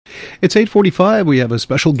It's 8:45. We have a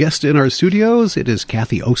special guest in our studios. It is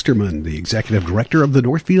Cathy Osterman, the Executive Director of the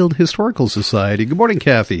Northfield Historical Society. Good morning,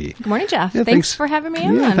 Cathy. Good morning, Jeff. Thanks for having me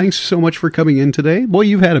Yeah, on. thanks so much for coming in today. Boy,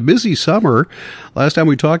 you've had a busy summer. Last time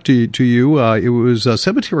we talked to you, it was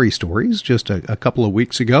Cemetery Stories just a couple of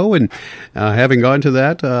weeks ago. And having gone to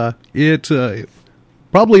that, it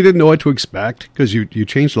probably didn't know what to expect because you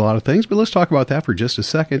changed a lot of things. But let's talk about that for just a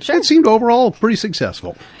second. Sure. It seemed overall pretty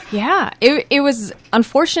successful. Yeah, it was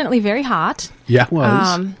unfortunately very hot. Yeah, it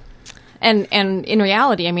was. And in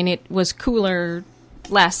reality, I mean, it was cooler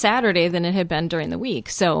last Saturday than it had been during the week.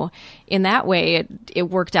 So in that way, it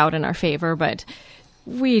worked out in our favor. But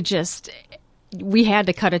we had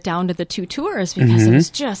to cut it down to the 2 tours because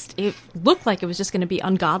it looked like it was just going to be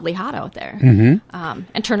ungodly hot out there.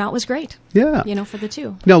 And turnout was great. Yeah. For the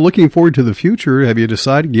 2. Now, looking forward to the future, have you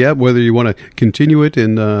decided yet whether you want to continue it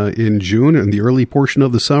in June in the early portion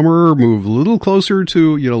of the summer, or move a little closer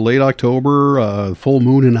to, late October, full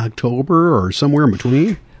moon in October, or somewhere in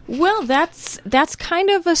between? Well, that's kind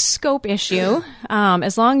of a scope issue.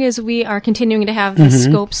 As long as we are continuing to have the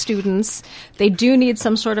scope students, they do need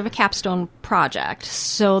some sort of a capstone project.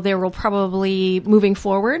 So there will probably, moving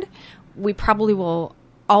forward, we probably will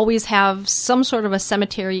always have some sort of a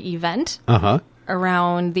cemetery event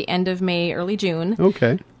around the end of May, early June.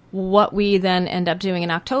 Okay. What we then end up doing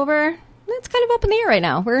in October, it's kind of up in the air right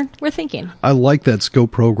now. We're thinking. I like that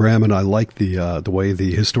scope program, and I like the way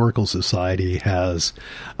the Historical Society has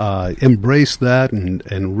embraced that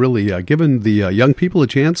and really given the young people a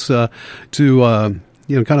chance to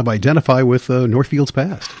kind of identify with Northfield's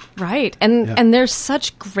past. Right, and they're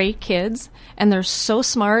such great kids, and they're so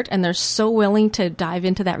smart, and they're so willing to dive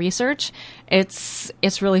into that research.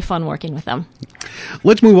 It's really fun working with them.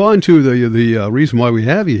 Let's move on to the reason why we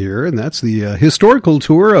have you here, and that's the historical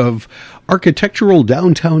tour of architectural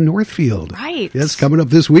downtown Northfield. Right. It's coming up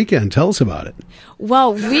this weekend. Tell us about it.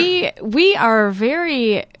 Well, we're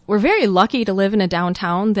very lucky to live in a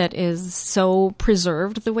downtown that is so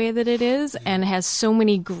preserved the way that it is and has so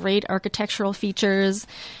many great architectural features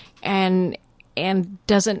and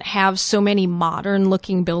doesn't have so many modern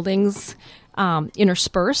looking buildings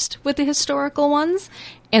interspersed with the historical ones.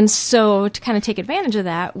 And so to kind of take advantage of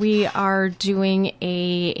that, we are doing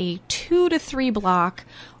a 2 to 3 block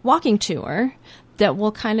walking tour that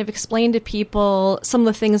will kind of explain to people some of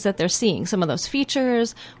the things that they're seeing, some of those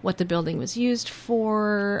features, what the building was used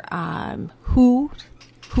for, who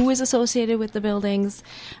is associated with the buildings,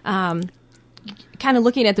 kind of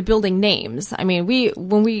looking at the building names. I mean,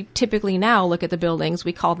 when we typically now look at the buildings,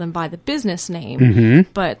 we call them by the business name,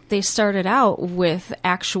 but they started out with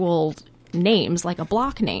actual names like a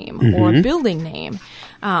block name or a building name.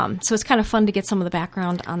 So it's kind of fun to get some of the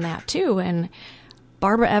background on that too. And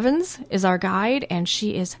Barbara Evans is our guide, and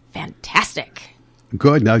she is fantastic.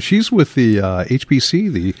 Good. Now, she's with the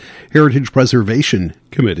HPC, the Heritage Preservation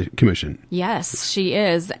Commission. Yes, she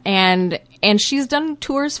is. And she's done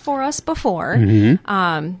tours for us before.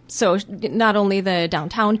 So not only the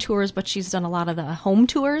downtown tours, but she's done a lot of the home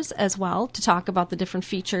tours as well to talk about the different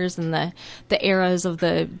features and the eras of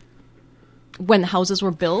when the houses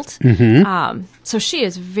were built. So she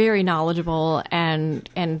is very knowledgeable,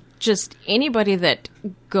 and just anybody that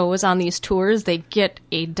goes on these tours, they get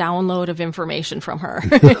a download of information from her.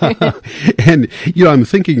 And, I'm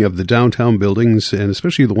thinking of the downtown buildings, and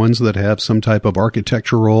especially the ones that have some type of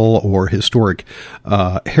architectural or historic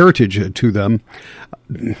heritage to them.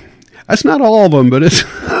 That's not all of them, but it's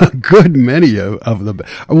a good many of them.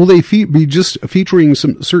 Will they be just featuring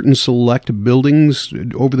some certain select buildings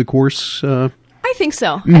over the course? I think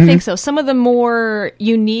so. I think so. Some of the more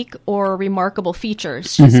unique or remarkable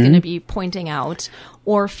features she's going to be pointing out,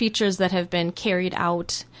 or features that have been carried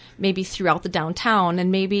out maybe throughout the downtown,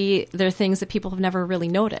 and maybe they're things that people have never really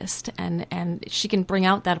noticed, and she can bring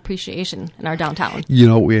out that appreciation in our downtown.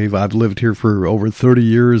 I've lived here for over 30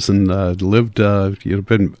 years and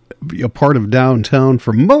been a part of downtown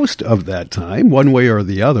for most of that time, one way or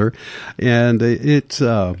the other, and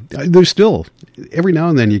there's still every now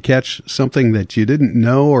and then you catch something that you didn't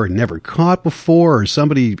know or never caught before, or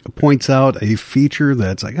somebody points out a feature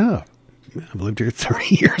that's like, oh, I've lived here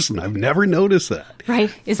 30 years and I've never noticed that. Right.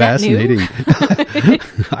 Is fascinating. That new?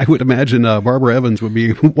 I would imagine Barbara Evans would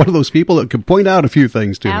be one of those people that could point out a few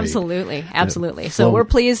things to me. Absolutely. So we're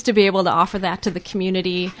pleased to be able to offer that to the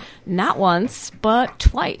community not once, but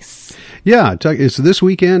twice. Yeah. It's this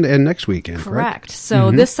weekend and next weekend, correct?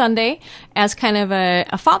 So this Sunday, as kind of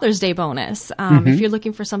a Father's Day bonus, if you're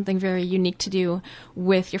looking for something very unique to do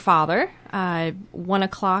with your father, 1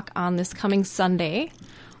 o'clock on this coming Sunday,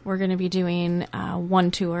 we're going to be doing one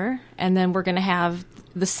tour, and then we're going to have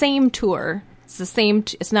the same tour It's the same.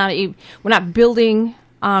 We're not building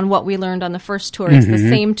on what we learned on the first tour. It's the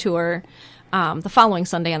same tour the following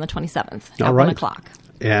Sunday on the 27th at 1 o'clock.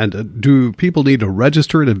 And do people need to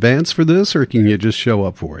register in advance for this, or can you just show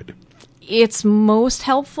up for it? It's most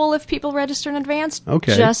helpful if people register in advance,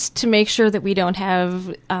 just to make sure that we don't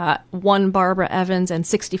have one Barbara Evans and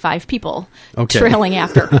 65 people trailing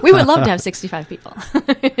after. We would love to have 65 people.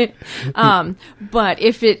 But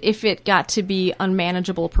if it got to be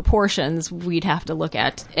unmanageable proportions, we'd have to look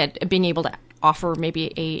at being able to offer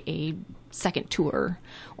maybe a second tour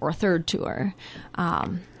or a third tour.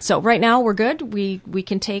 So right now we're good. We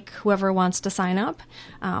can take whoever wants to sign up,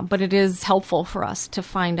 but it is helpful for us to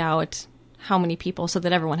find out how many people so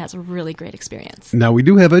that everyone has a really great experience. Now, we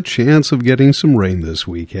do have a chance of getting some rain this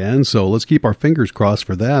weekend, so let's keep our fingers crossed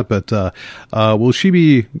for that. But will she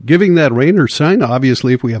be giving that rain or sign?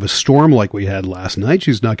 Obviously, if we have a storm like we had last night,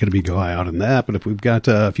 she's not going to be going out in that. But if we've got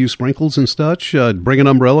a few sprinkles and such, bring an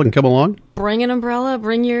umbrella and come along. Bring an umbrella,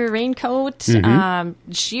 bring your raincoat.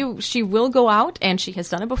 She will go out, and she has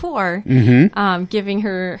done it before, giving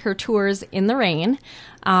her tours in the rain.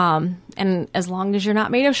 And as long as you're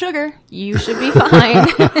not made of sugar, you should be fine.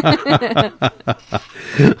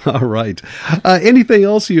 All right. Anything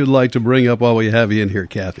else you'd like to bring up while we have you in here,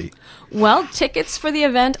 Cathy? Well, tickets for the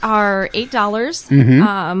event are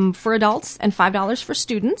 $8 for adults and $5 for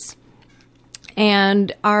students.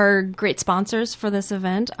 And our great sponsors for this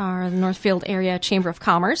event are the Northfield Area Chamber of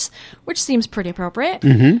Commerce, which seems pretty appropriate,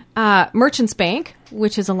 Merchants Bank,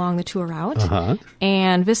 which is along the tour route,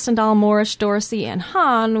 and Vistendal, Morris, Dorsey, and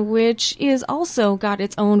Hahn, which is also got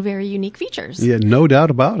its own very unique features. Yeah, no doubt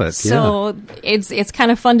about it. So it's kind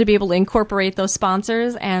of fun to be able to incorporate those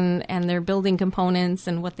sponsors and their building components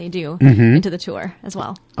and what they do into the tour as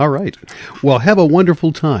well. All right. Well, have a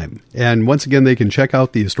wonderful time. And once again, they can check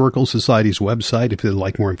out the Historical Society's website if they'd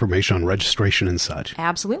like more information on registration and such.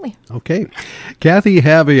 Absolutely. Okay. Cathy,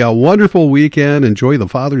 have a wonderful weekend. Enjoy the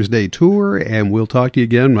Father's Day tour, and we'll talk to you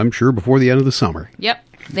again, I'm sure, before the end of the summer. Yep.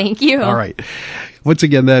 Thank you. All right. Once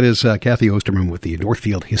again, that is Cathy Osterman with the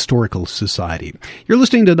Northfield Historical Society. You're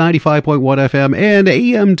listening to 95.1 FM and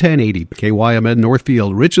AM 1080 KYMN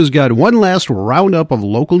Northfield. Rich has got one last roundup of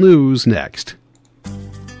local news next.